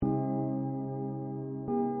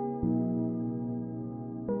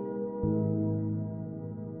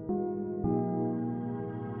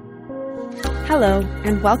Hello,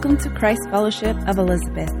 and welcome to Christ Fellowship of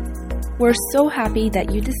Elizabeth. We're so happy that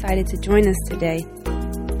you decided to join us today.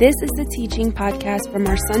 This is the teaching podcast from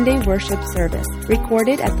our Sunday worship service,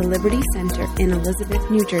 recorded at the Liberty Center in Elizabeth,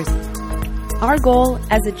 New Jersey. Our goal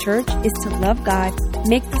as a church is to love God,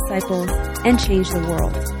 make disciples, and change the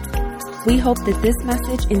world. We hope that this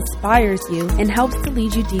message inspires you and helps to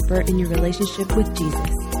lead you deeper in your relationship with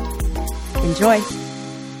Jesus. Enjoy!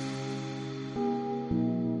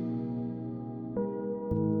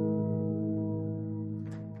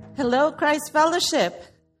 Hello, Christ Fellowship.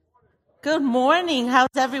 Good morning. How's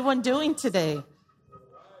everyone doing today?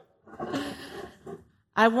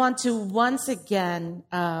 I want to once again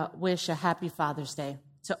wish a happy Father's Day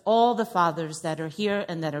to all the fathers that are here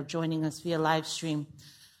and that are joining us via live stream.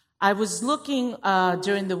 I was looking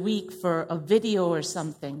during the week for a video or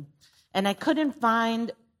something, and I couldn't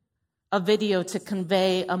find a video to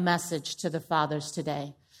convey a message to the fathers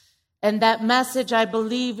today. And that message, I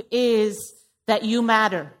believe, is that you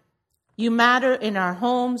matter. You matter in our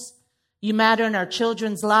homes. You matter in our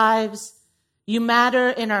children's lives. You matter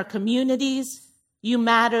in our communities. You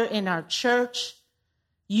matter in our church.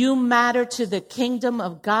 You matter to the kingdom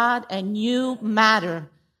of God, and you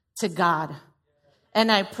matter to God.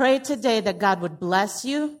 And I pray today that God would bless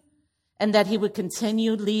you and that he would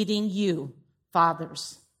continue leading you,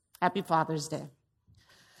 fathers. Happy Father's Day.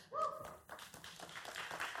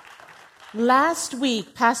 Last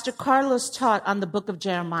week, Pastor Carlos taught on the book of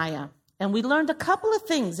Jeremiah. And we learned a couple of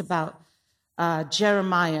things about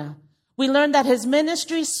Jeremiah. We learned that his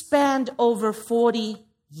ministry spanned over 40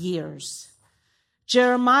 years.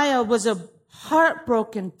 Jeremiah was a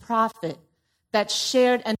heartbroken prophet that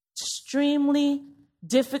shared an extremely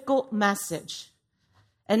difficult message.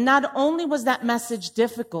 And not only was that message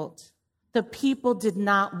difficult, the people did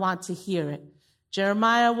not want to hear it.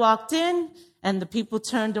 Jeremiah walked in, and the people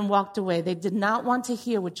turned and walked away. They did not want to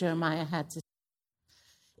hear what Jeremiah had to say.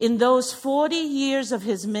 In those 40 years of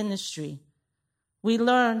his ministry, we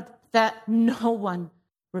learned that no one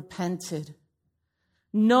repented.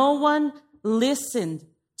 No one listened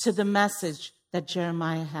to the message that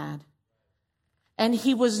Jeremiah had. And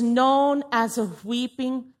he was known as a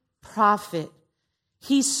weeping prophet.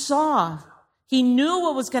 He knew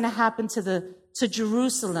what was going to happen to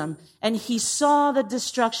Jerusalem, and he saw the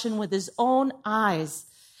destruction with his own eyes,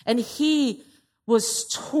 and he was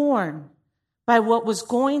torn by what was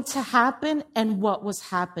going to happen and what was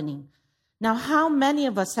happening. Now, how many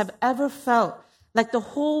of us have ever felt like the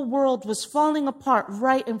whole world was falling apart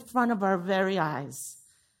right in front of our very eyes?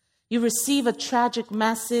 You receive a tragic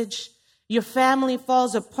message, your family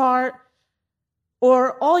falls apart,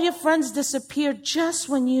 or all your friends disappear just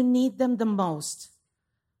when you need them the most.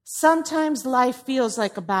 Sometimes life feels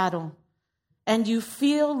like a battle, and you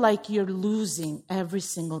feel like you're losing every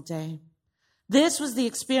single day. This was the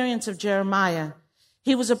experience of Jeremiah.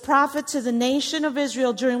 He was a prophet to the nation of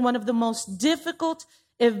Israel during one of the most difficult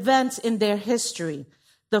events in their history,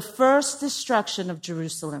 the first destruction of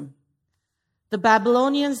Jerusalem. The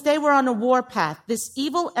Babylonians, they were on a warpath. This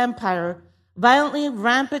evil empire violently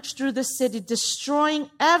rampaged through the city, destroying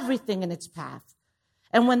everything in its path.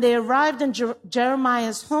 And when they arrived in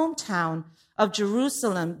Jeremiah's hometown of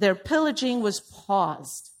Jerusalem, their pillaging was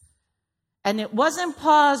paused. And it wasn't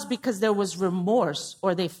paused because there was remorse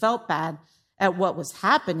or they felt bad at what was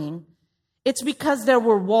happening. It's because there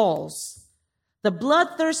were walls. The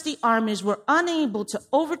bloodthirsty armies were unable to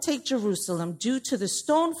overtake Jerusalem due to the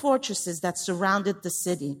stone fortresses that surrounded the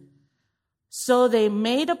city. So they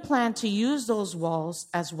made a plan to use those walls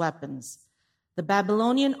as weapons. The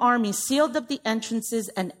Babylonian army sealed up the entrances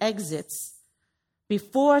and exits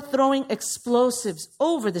before throwing explosives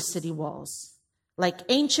over the city walls. Like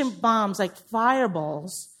ancient bombs, like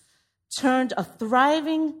fireballs, turned a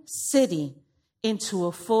thriving city into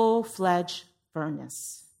a full-fledged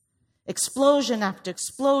furnace. Explosion after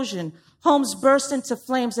explosion, homes burst into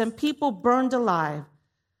flames and people burned alive.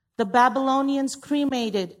 The Babylonians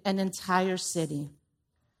cremated an entire city.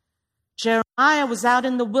 Jeremiah was out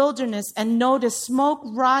in the wilderness and noticed smoke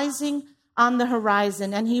rising on the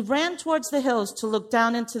horizon, and he ran towards the hills to look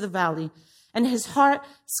down into the valley, and his heart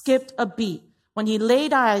skipped a beat when he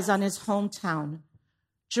laid eyes on his hometown.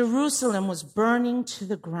 Jerusalem was burning to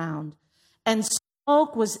the ground, and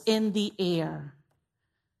smoke was in the air.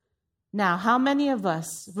 Now, how many of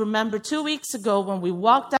us remember 2 weeks ago when we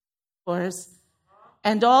walked outdoors,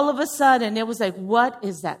 and all of a sudden it was like, what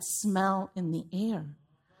is that smell in the air?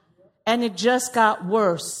 And it just got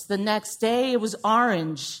worse. The next day it was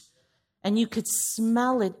orange, and you could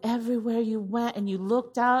smell it everywhere you went, and you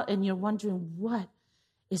looked out and you're wondering, what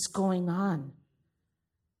is going on?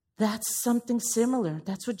 That's something similar.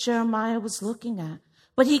 That's what Jeremiah was looking at.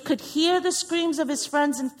 But he could hear the screams of his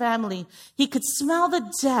friends and family. He could smell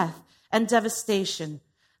the death and devastation.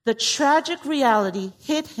 The tragic reality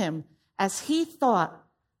hit him as he thought,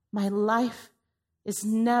 my life is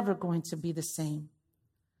never going to be the same.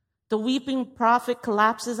 The weeping prophet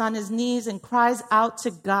collapses on his knees and cries out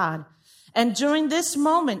to God. And during this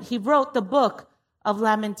moment, he wrote the book of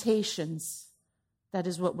Lamentations. That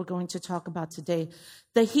is what we're going to talk about today.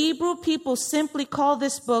 The Hebrew people simply call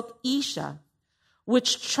this book Isha,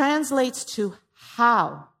 which translates to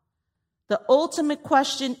how. The ultimate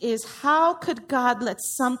question is, how could God let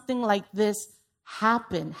something like this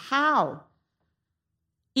happen? How?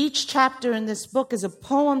 Each chapter in this book is a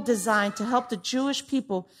poem designed to help the Jewish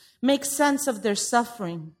people make sense of their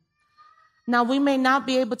suffering. Now, we may not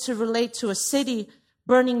be able to relate to a city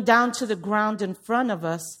burning down to the ground in front of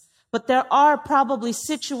us, but there are probably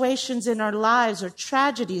situations in our lives or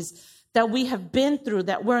tragedies that we have been through,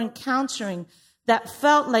 that we're encountering, that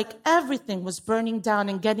felt like everything was burning down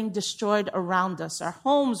and getting destroyed around us. Our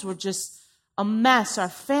homes were just a mess. Our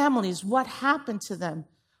families, what happened to them?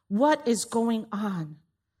 What is going on?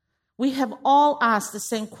 We have all asked the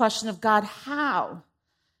same question of God, how?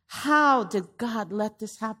 How did God let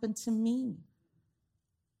this happen to me?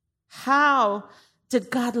 How did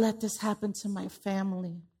God let this happen to my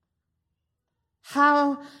family?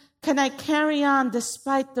 How can I carry on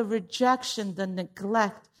despite the rejection, the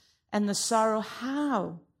neglect, and the sorrow?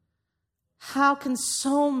 How? How can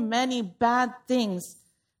so many bad things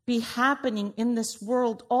be happening in this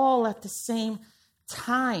world all at the same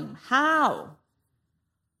time? How?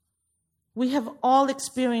 We have all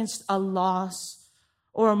experienced a loss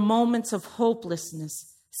or moments of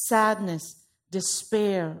hopelessness, sadness,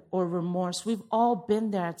 despair, or remorse. We've all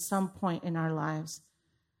been there at some point in our lives.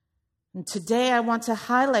 And today I want to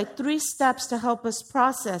highlight 3 steps to help us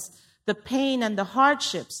process the pain and the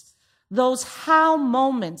hardships, those how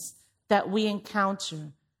moments that we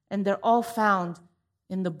encounter. And they're all found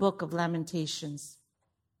in the book of Lamentations.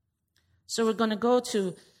 So we're going to go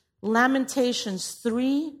to Lamentations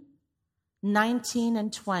 3, 19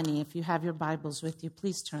 and 20. If you have your Bibles with you,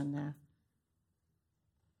 please turn there.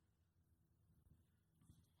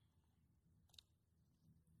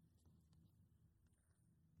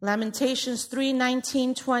 Lamentations 3,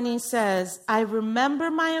 19, 20 says, I remember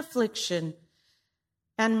my affliction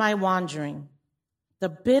and my wandering, the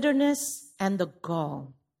bitterness and the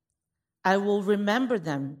gall. I will remember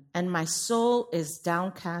them, and my soul is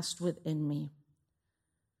downcast within me.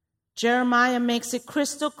 Jeremiah makes it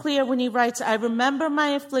crystal clear when he writes, I remember my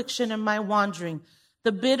affliction and my wandering,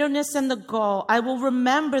 the bitterness and the gall. I will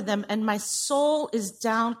remember them, and my soul is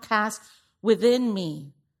downcast within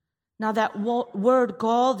me. Now that word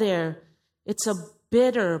gall there, it's a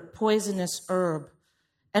bitter, poisonous herb.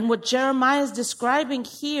 And what Jeremiah is describing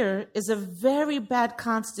here is a very bad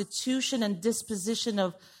constitution and disposition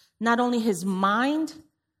of not only his mind,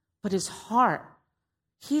 but his heart.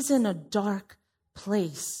 He's in a dark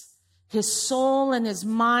place. His soul and his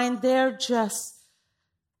mind, they're just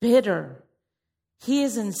bitter. He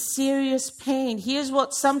is in serious pain. He is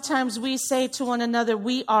what sometimes we say to one another,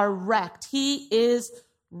 we are wrecked. He is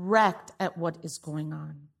wrecked at what is going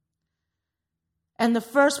on. And the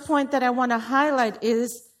first point that I want to highlight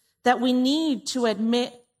is that we need to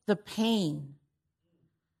admit the pain.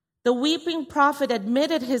 The weeping prophet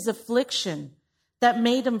admitted his affliction that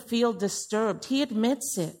made him feel disturbed. He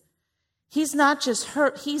admits it. He's not just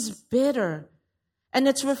hurt, he's bitter. And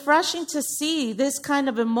it's refreshing to see this kind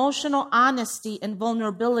of emotional honesty and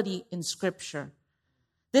vulnerability in Scripture.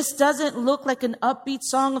 This doesn't look like an upbeat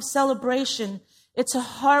song of celebration. It's a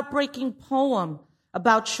heartbreaking poem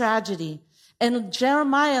about tragedy. And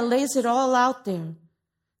Jeremiah lays it all out there.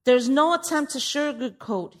 There's no attempt to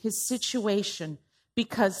sugarcoat his situation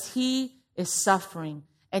because he is suffering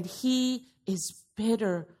and he is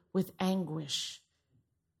bitter with anguish.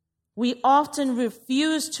 We often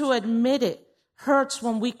refuse to admit it hurts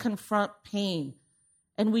when we confront pain,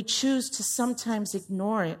 and we choose to sometimes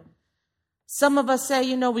ignore it. Some of us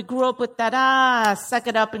say, we grew up with that, suck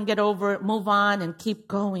it up and get over it, move on and keep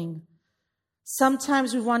going.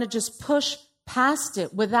 Sometimes we want to just push past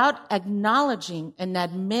it without acknowledging and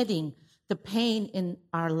admitting the pain in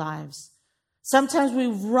our lives. Sometimes we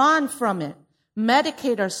run from it,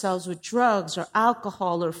 medicate ourselves with drugs or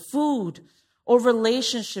alcohol or food or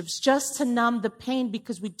relationships just to numb the pain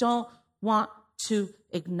because we don't want to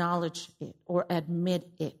acknowledge it or admit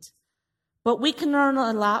it. But we can learn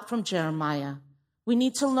a lot from Jeremiah. We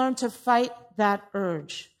need to learn to fight that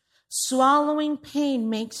urge. Swallowing pain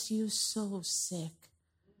makes you so sick.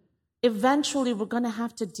 Eventually, we're going to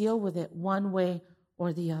have to deal with it one way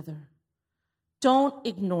or the other. Don't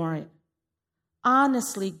ignore it.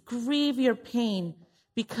 Honestly, grieve your pain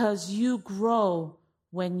because you grow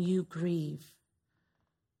when you grieve.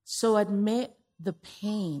 So admit the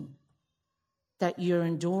pain that you're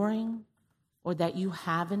enduring or that you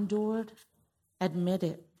have endured. Admit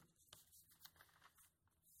it.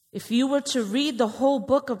 If you were to read the whole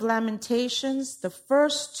book of Lamentations, the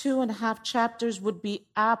first 2.5 chapters would be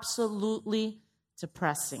absolutely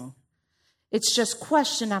depressing. It's just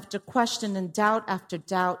question after question and doubt after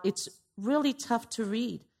doubt. It's really tough to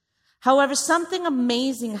read. However, something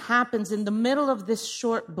amazing happens in the middle of this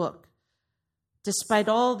short book. Despite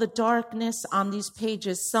all the darkness on these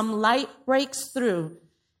pages, some light breaks through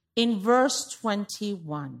in verse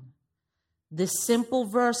 21. This simple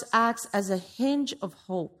verse acts as a hinge of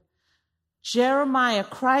hope. Jeremiah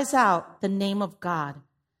cries out the name of God,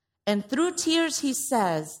 and through tears he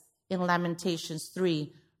says in Lamentations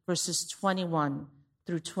 3, verses 21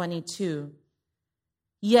 through 22,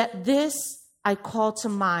 "Yet this I call to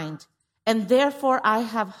mind, and therefore I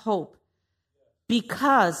have hope,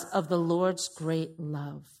 because of the Lord's great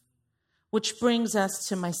love." Which brings us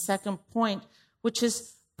to my second point, which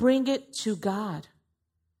is bring it to God.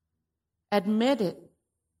 Admit it,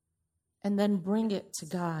 and then bring it to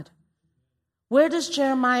God. Where does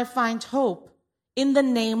Jeremiah find hope? In the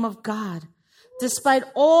name of God. Despite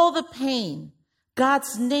all the pain,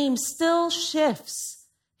 God's name still shifts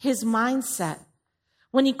his mindset.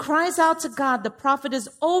 When he cries out to God, the prophet is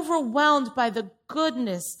overwhelmed by the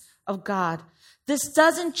goodness of God. This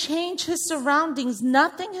doesn't change his surroundings.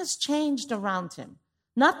 Nothing has changed around him.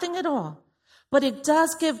 Nothing at all. But it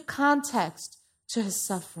does give context to his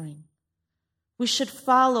suffering. We should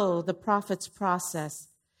follow the prophet's process.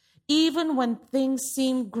 Even when things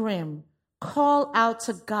seem grim, call out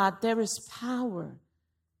to God. There is power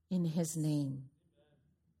in his name.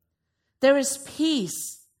 There is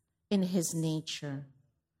peace in his nature.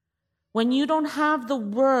 When you don't have the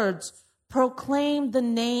words, proclaim the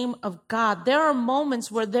name of God. There are moments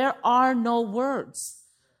where there are no words.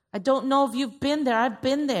 I don't know if you've been there. I've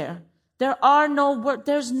been there. There are no words.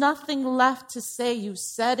 There's nothing left to say. You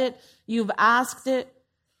said it. You've asked it.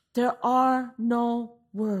 There are no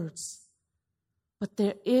words. But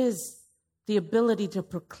there is the ability to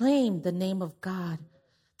proclaim the name of God.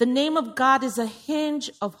 The name of God is a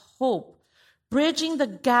hinge of hope, bridging the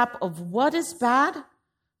gap of what is bad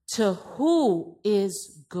to who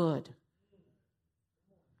is good.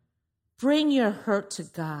 Bring your hurt to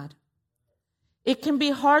God. It can be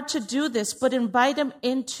hard to do this, but invite him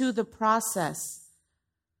into the process.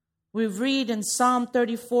 We read in Psalm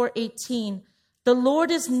 34:18, "The Lord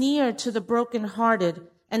is near to the brokenhearted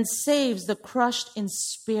and saves the crushed in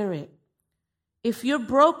spirit." If you're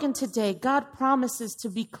broken today, God promises to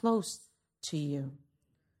be close to you.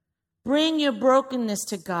 Bring your brokenness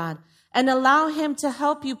to God and allow him to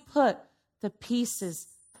help you put the pieces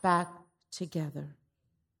back together.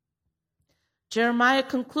 Jeremiah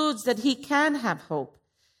concludes that he can have hope.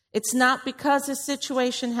 It's not because his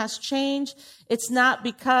situation has changed. It's not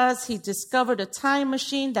because he discovered a time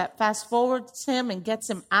machine that fast forwards him and gets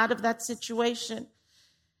him out of that situation.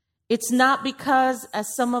 It's not because,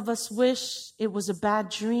 as some of us wish, it was a bad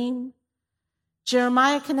dream.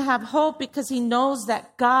 Jeremiah can have hope because he knows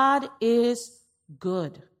that God is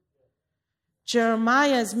good.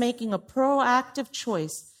 Jeremiah is making a proactive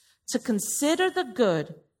choice to consider the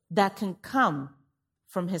good that can come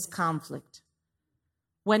from his conflict.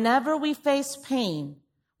 Whenever we face pain,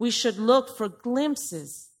 we should look for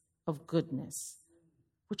glimpses of goodness.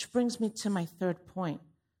 Which brings me to my third point.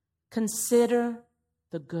 Consider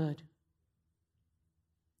the good.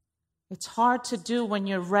 It's hard to do when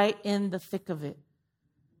you're right in the thick of it.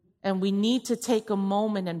 And we need to take a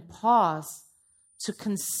moment and pause to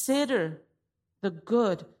consider the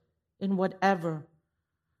good in whatever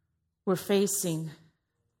we're facing.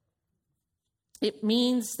 It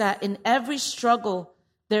means that in every struggle,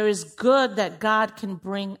 there is good that God can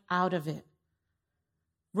bring out of it.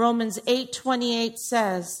 Romans 8:28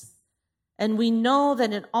 says, "And we know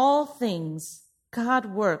that in all things God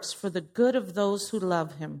works for the good of those who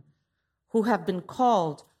love him, who have been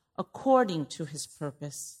called according to his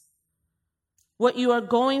purpose." What you are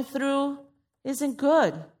going through isn't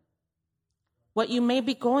good. What you may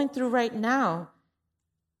be going through right now,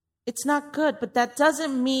 it's not good, but that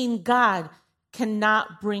doesn't mean God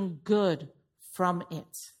cannot bring good from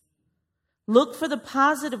it. Look for the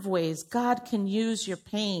positive ways God can use your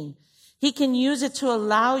pain. He can use it to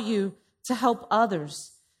allow you to help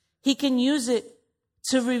others. He can use it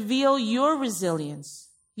to reveal your resilience.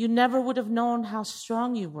 You never would have known how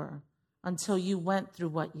strong you were until you went through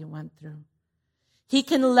what you went through. He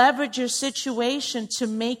can leverage your situation to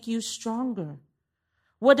make you stronger.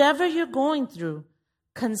 Whatever you're going through,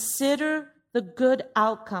 consider the good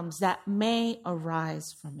outcomes that may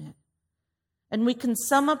arise from it. And we can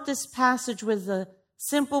sum up this passage with a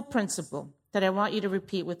simple principle that I want you to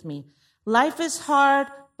repeat with me. Life is hard,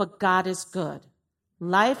 but God is good.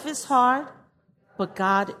 Life is hard, but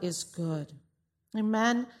God is good.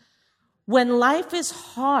 Amen. When life is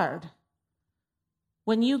hard,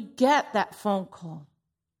 when you get that phone call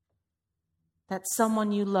that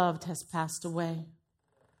someone you loved has passed away,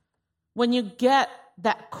 when you get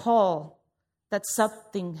that call that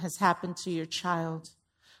something has happened to your child,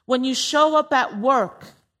 when you show up at work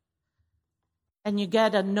and you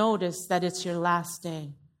get a notice that it's your last day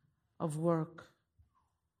of work,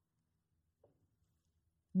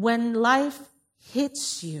 when life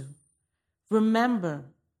hits you, remember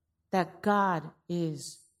that God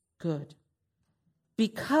is good.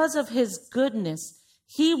 Because of his goodness,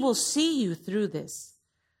 he will see you through this.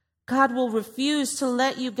 God will refuse to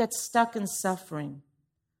let you get stuck in suffering.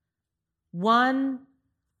 One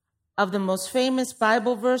of the most famous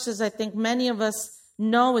Bible verses I think many of us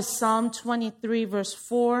know is Psalm 23, verse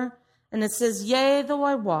 4. And it says, "Yea, though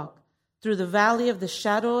I walk through the valley of the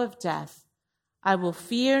shadow of death, I will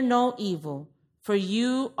fear no evil, for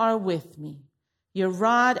you are with me. Your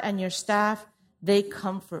rod and your staff, they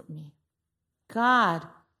comfort me." God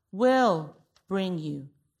will bring you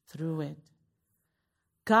through it.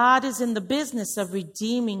 God is in the business of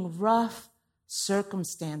redeeming rough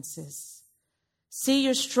circumstances. See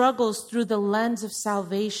your struggles through the lens of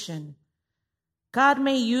salvation. God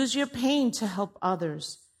may use your pain to help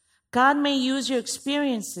others. God may use your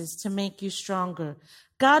experiences to make you stronger.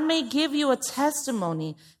 God may give you a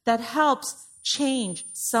testimony that helps change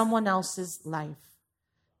someone else's life.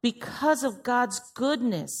 Because of God's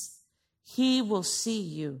goodness, he will see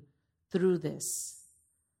you through this.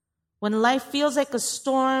 When life feels like a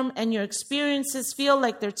storm and your experiences feel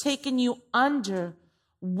like they're taking you under,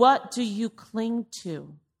 what do you cling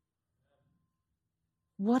to?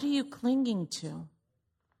 What are you clinging to?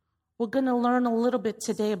 We're going to learn a little bit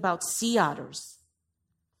today about sea otters.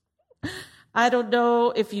 I don't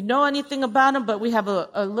know if you know anything about them, but we have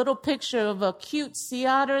a little picture of a cute sea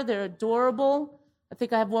otter. They're adorable. I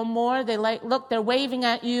think I have one more. Look, they're waving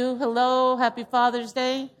at you. Hello, happy Father's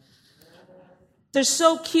Day. They're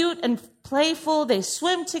so cute and playful. They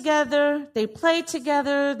swim together. They play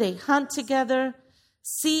together. They hunt together.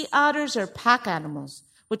 Sea otters are pack animals,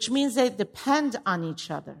 which means they depend on each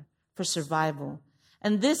other for survival.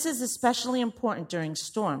 And this is especially important during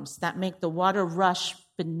storms that make the water rush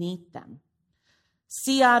beneath them.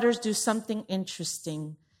 Sea otters do something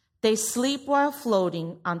interesting. They sleep while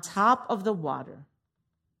floating on top of the water.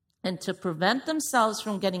 And to prevent themselves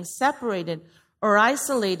from getting separated or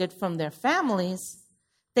isolated from their families,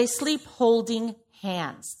 they sleep holding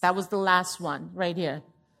hands. That was the last one right here.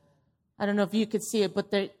 I don't know if you could see it,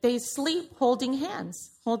 but they sleep holding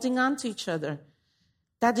hands, holding on to each other.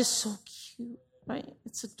 That is so cute, right?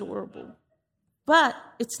 It's adorable. But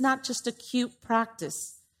it's not just a cute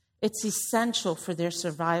practice. It's essential for their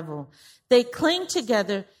survival. They cling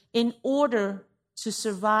together in order to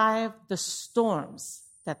survive the storms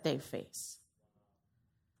that they face.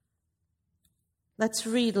 Let's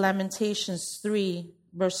read Lamentations 3,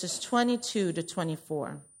 verses 22 to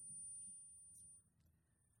 24.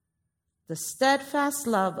 The steadfast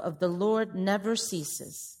love of the Lord never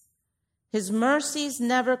ceases. His mercies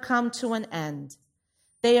never come to an end.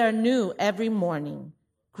 They are new every morning.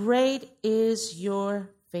 Great is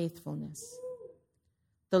your faithfulness.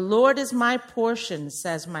 The Lord is my portion,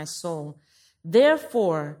 says my soul.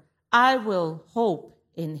 Therefore, I will hope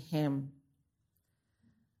in him.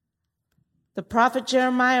 The prophet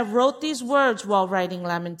Jeremiah wrote these words while writing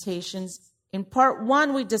Lamentations. In part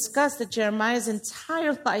 1, we discussed that Jeremiah's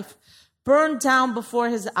entire life burned down before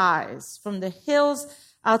his eyes. From the hills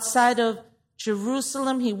outside of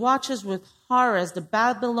Jerusalem, he watches with horror as the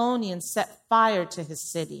Babylonians set fire to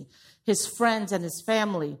his city, his friends, and his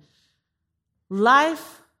family.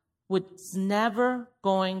 Life was never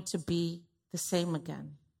going to be the same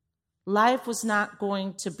again. Life was not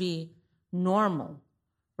going to be normal,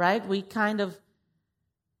 right? We kind of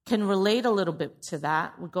can relate a little bit to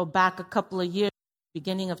that. We go back a couple of years,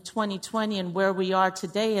 beginning of 2020, and where we are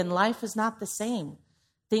today, and life is not the same.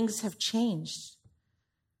 Things have changed.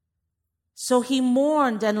 So he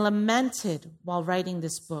mourned and lamented while writing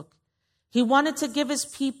this book. He wanted to give his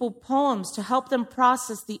people poems to help them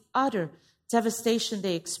process the utter devastation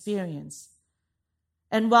they experienced.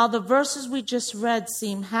 And while the verses we just read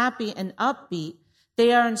seem happy and upbeat,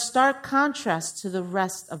 they are in stark contrast to the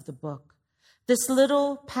rest of the book. This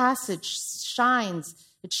little passage shines.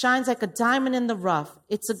 It shines like a diamond in the rough.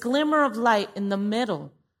 It's a glimmer of light in the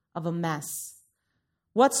middle of a mess.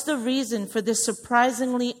 What's the reason for this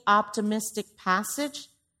surprisingly optimistic passage?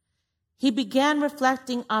 He began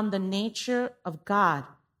reflecting on the nature of God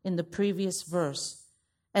in the previous verse,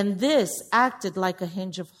 and this acted like a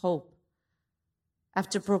hinge of hope.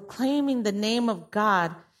 After proclaiming the name of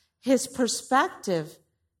God, his perspective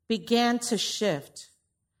began to shift.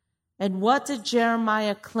 And what did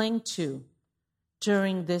Jeremiah cling to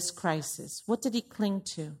during this crisis? What did he cling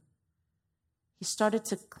to? He started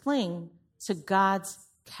to cling to God's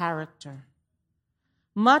character.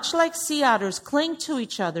 Much like sea otters cling to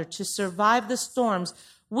each other to survive the storms,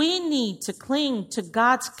 we need to cling to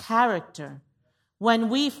God's character when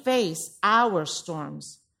we face our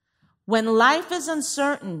storms. When life is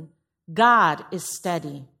uncertain, God is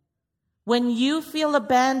steady. When you feel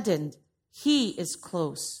abandoned, He is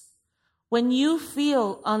close. When you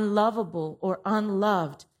feel unlovable or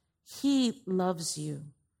unloved, He loves you.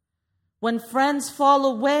 When friends fall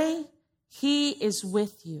away, He is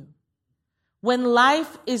with you. When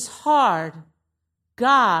life is hard,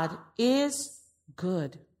 God is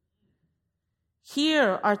good.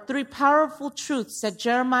 Here are three powerful truths that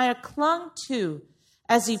Jeremiah clung to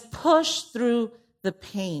as he pushed through the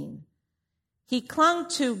pain. He clung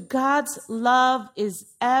to God's love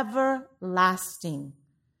is everlasting.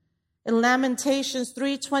 In Lamentations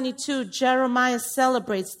 3:22, Jeremiah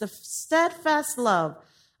celebrates the steadfast love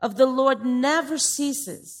of the Lord never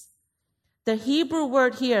ceases. The Hebrew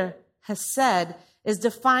word here, hesed, is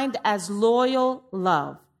defined as loyal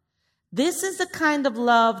love. This is the kind of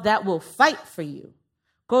love that will fight for you,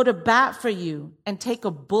 go to bat for you, and take a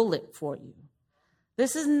bullet for you.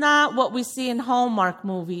 This is not what we see in Hallmark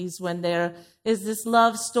movies when there is this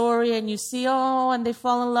love story and you see, and they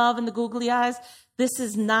fall in love and the googly eyes. This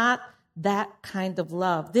is not that kind of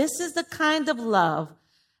love. This is the kind of love,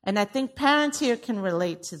 and I think parents here can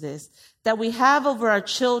relate to this, that we have over our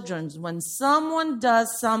children. When someone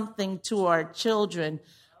does something to our children,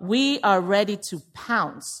 we are ready to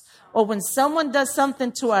pounce. Or when someone does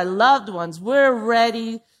something to our loved ones, we're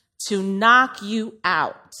ready to knock you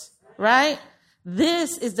out, right?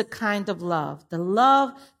 This is the kind of love, the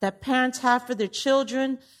love that parents have for their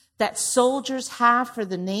children, that soldiers have for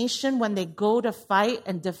the nation when they go to fight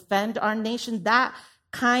and defend our nation. That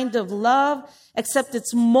kind of love, except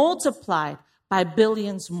it's multiplied by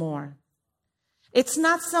billions more. It's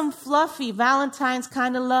not some fluffy Valentine's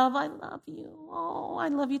kind of love. I love you. Oh, I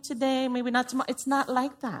love you today, maybe not tomorrow. It's not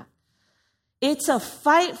like that. It's a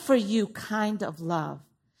fight for you kind of love.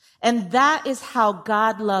 And that is how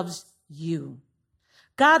God loves you.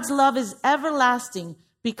 God's love is everlasting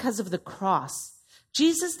because of the cross.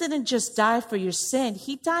 Jesus didn't just die for your sin.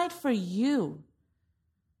 He died for you.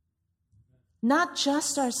 Not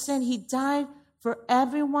just our sin. He died for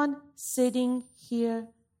everyone sitting here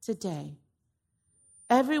today.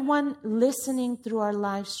 Everyone listening through our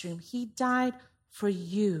live stream. He died for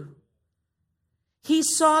you. He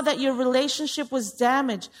saw that your relationship was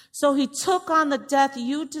damaged, so he took on the death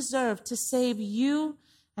you deserve to save you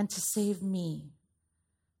and to save me.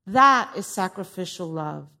 That is sacrificial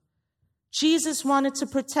love. Jesus wanted to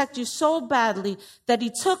protect you so badly that he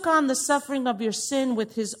took on the suffering of your sin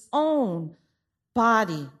with his own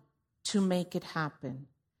body to make it happen.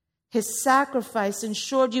 His sacrifice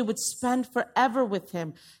ensured you would spend forever with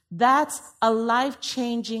him. That's a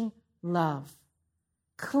life-changing love.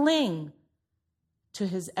 Cling to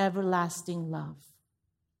his everlasting love.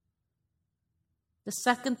 The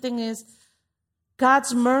second thing is,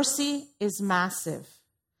 God's mercy is massive.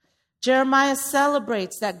 Jeremiah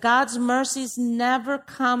celebrates that God's mercies never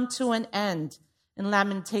come to an end in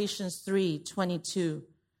Lamentations 3:22.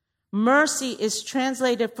 Mercy is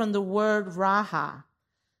translated from the word raha.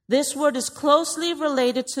 This word is closely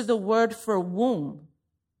related to the word for womb.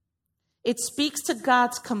 It speaks to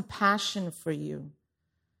God's compassion for you.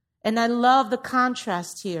 And I love the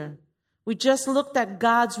contrast here. We just looked at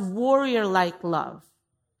God's warrior-like love,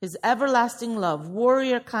 his everlasting love,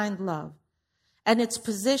 warrior kind love. And it's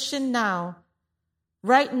positioned now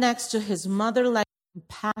right next to his mother-like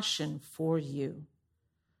compassion for you.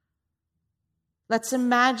 Let's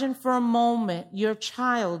imagine for a moment your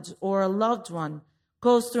child or a loved one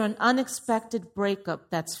goes through an unexpected breakup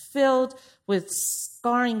that's filled with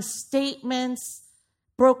scarring statements,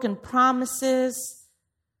 broken promises.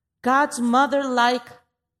 God's mother-like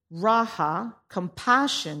raha,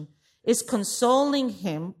 compassion, is consoling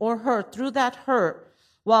him or her through that hurt,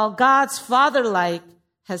 while God's father-like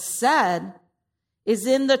hesed is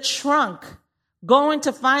in the trunk, going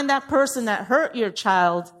to find that person that hurt your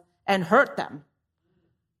child and hurt them.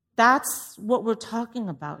 That's what we're talking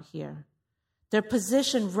about here. They're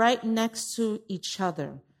positioned right next to each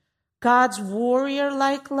other. God's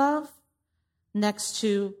warrior-like love next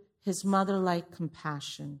to his mother-like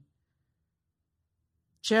compassion.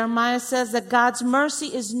 Jeremiah says that God's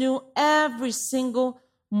mercy is new every single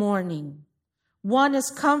morning. One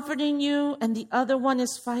is comforting you and the other one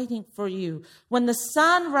is fighting for you. When the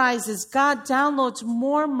sun rises, God downloads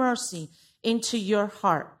more mercy into your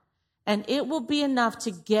heart, and it will be enough to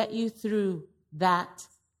get you through that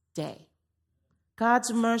day.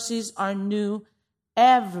 God's mercies are new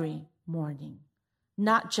every morning,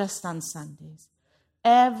 not just on Sundays.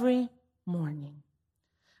 Every morning.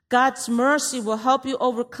 God's mercy will help you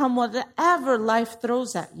overcome whatever life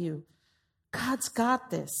throws at you. God's got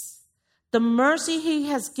this. The mercy he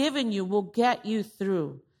has given you will get you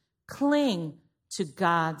through. Cling to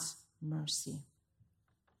God's mercy.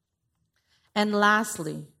 And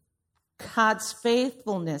lastly, God's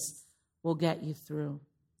faithfulness will get you through.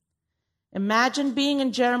 Imagine being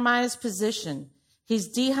in Jeremiah's position. He's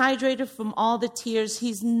dehydrated from all the tears.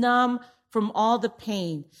 He's numb from all the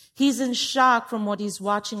pain. He's in shock from what he's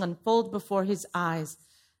watching unfold before his eyes.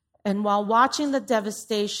 And while watching the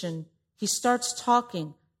devastation, he starts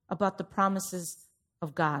talking about the promises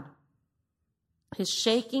of God. His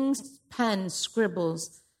shaking pen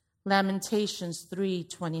scribbles Lamentations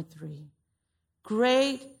 3:23.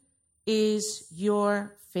 Great is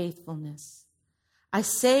your faithfulness. I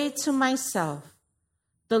say to myself,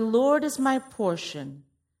 the Lord is my portion.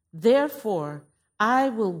 Therefore, I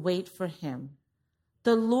will wait for him.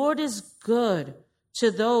 The Lord is good to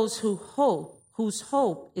those whose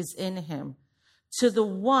hope is in him, to the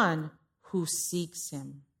one who seeks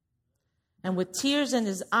him. And with tears in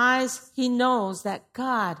his eyes, he knows that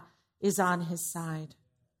God is on his side.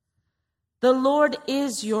 The Lord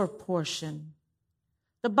is your portion.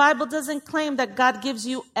 The Bible doesn't claim that God gives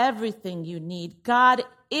you everything you need. God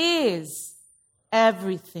is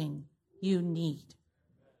everything you need.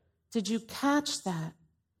 Did you catch that?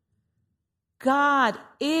 God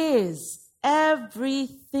is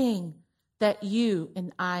everything that you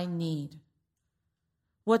and I need.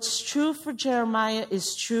 What's true for Jeremiah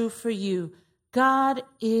is true for you. God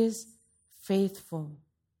is faithful.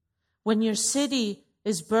 When your city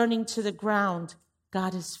is burning to the ground,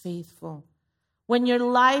 God is faithful. When your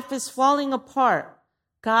life is falling apart,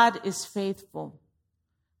 God is faithful.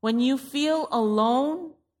 When you feel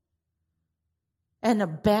alone and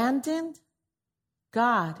abandoned,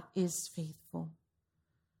 God is faithful.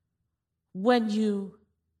 When you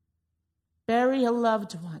bury a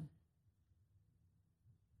loved one,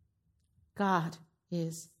 God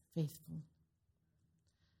is faithful.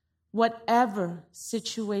 Whatever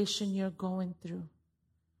situation you're going through,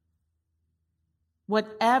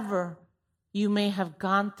 whatever you may have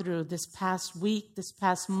gone through this past week, this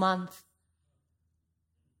past month,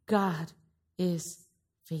 God is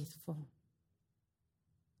faithful.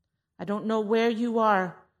 I don't know where you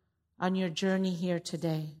are on your journey here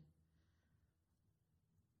today.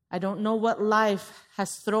 I don't know what life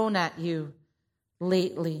has thrown at you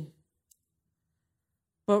lately.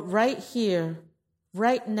 But right here,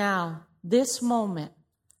 right now, this moment,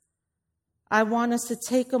 I want us to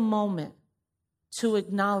take a moment to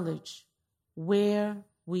acknowledge where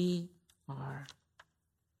we are.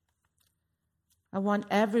 I want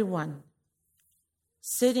everyone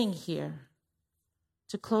sitting here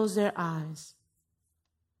to close their eyes.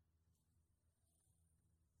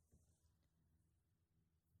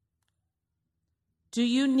 Do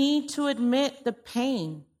you need to admit the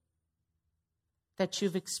pain that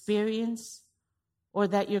you've experienced or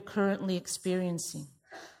that you're currently experiencing?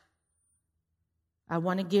 I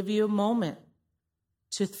want to give you a moment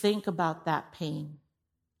to think about that pain.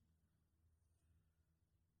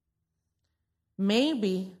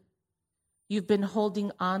 Maybe you've been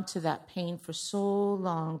holding on to that pain for so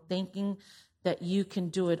long, thinking that you can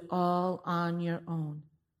do it all on your own.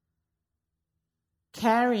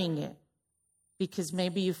 Carrying it because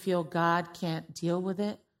maybe you feel God can't deal with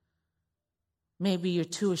it. Maybe you're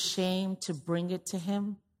too ashamed to bring it to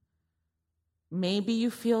him. Maybe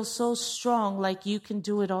you feel so strong, like you can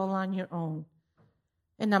do it all on your own.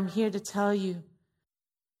 And I'm here to tell you,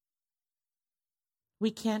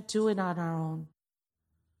 we can't do it on our own.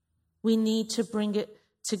 We need to bring it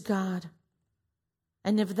to God.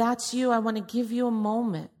 And if that's you, I want to give you a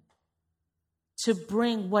moment to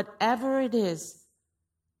bring whatever it is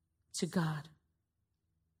to God.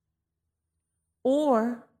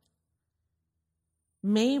 Or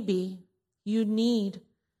maybe you need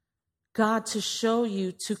God to show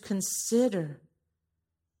you to consider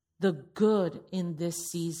the good in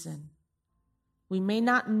this season. We may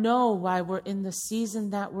not know why we're in the season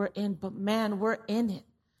that we're in, but man, we're in it.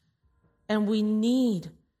 And we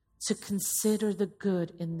need to consider the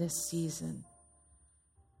good in this season.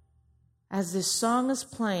 As this song is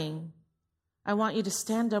playing, I want you to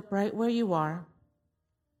stand up right where you are.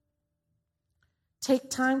 Take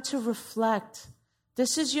time to reflect.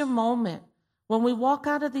 This is your moment. When we walk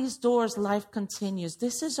out of these doors, life continues.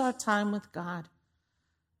 This is our time with God.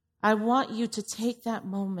 I want you to take that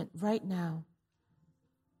moment right now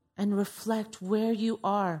and reflect where you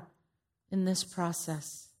are in this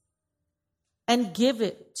process and give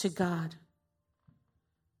it to God.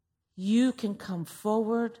 You can come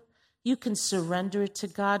forward. You can surrender it to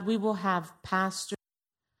God. We will have pastors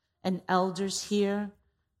and elders here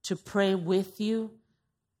to pray with you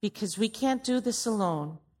because we can't do this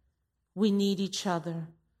alone. We need each other.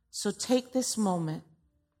 So take this moment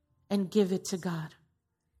and give it to God.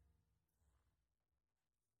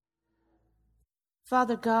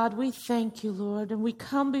 Father God, we thank you, Lord, and we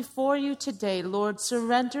come before you today, Lord,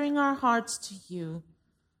 surrendering our hearts to you,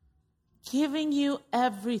 giving you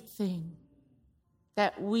everything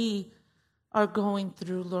that we are going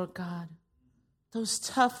through, Lord God. Those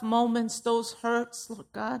tough moments, those hurts, Lord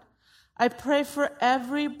God. I pray for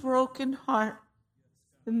every broken heart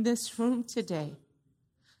in this room today.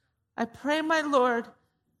 I pray, my Lord,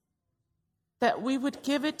 that we would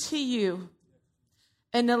give it to you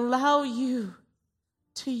and allow you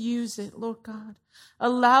to use it, Lord God.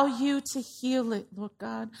 Allow you to heal it, Lord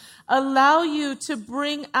God. Allow you to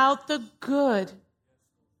bring out the good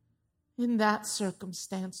in that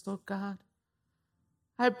circumstance, Lord God.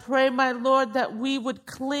 I pray, my Lord, that we would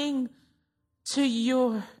cling to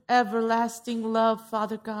your everlasting love,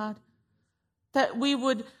 Father God. That we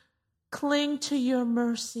would cling to your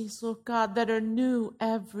mercies, Lord God, that are new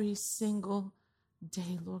every single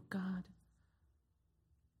day, Lord God.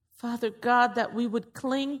 Father God, that we would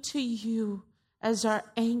cling to you as our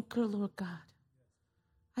anchor, Lord God.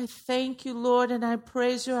 I thank you, Lord, and I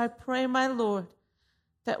praise you. I pray, my Lord,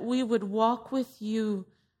 that we would walk with you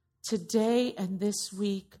today and this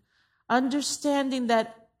week, understanding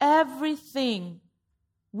that everything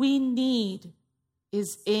we need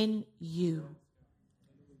is in you.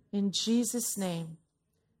 In Jesus' name,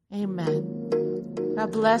 amen.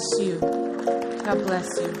 God bless you. God bless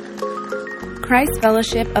you. Christ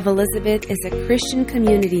Fellowship of Elizabeth is a Christian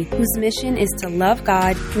community whose mission is to love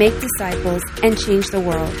God, make disciples, and change the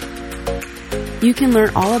world. You can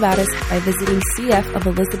learn all about us by visiting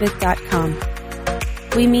cfolizabeth.com.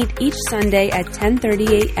 We meet each Sunday at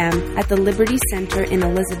 10:30 a.m. at the Liberty Center in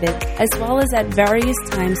Elizabeth, as well as at various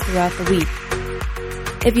times throughout the week.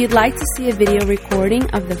 If you'd like to see a video recording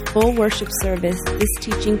of the full worship service this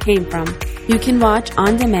teaching came from, you can watch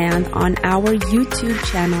on demand on our YouTube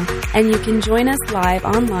channel, and you can join us live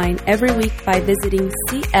online every week by visiting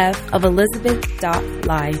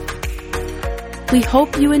cfolizabeth.live. We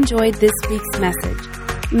hope you enjoyed this week's message.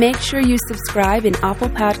 Make sure you subscribe in Apple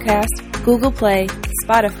Podcasts, Google Play,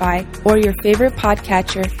 Spotify, or your favorite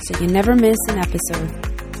podcatcher so you never miss an episode.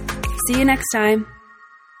 See you next time.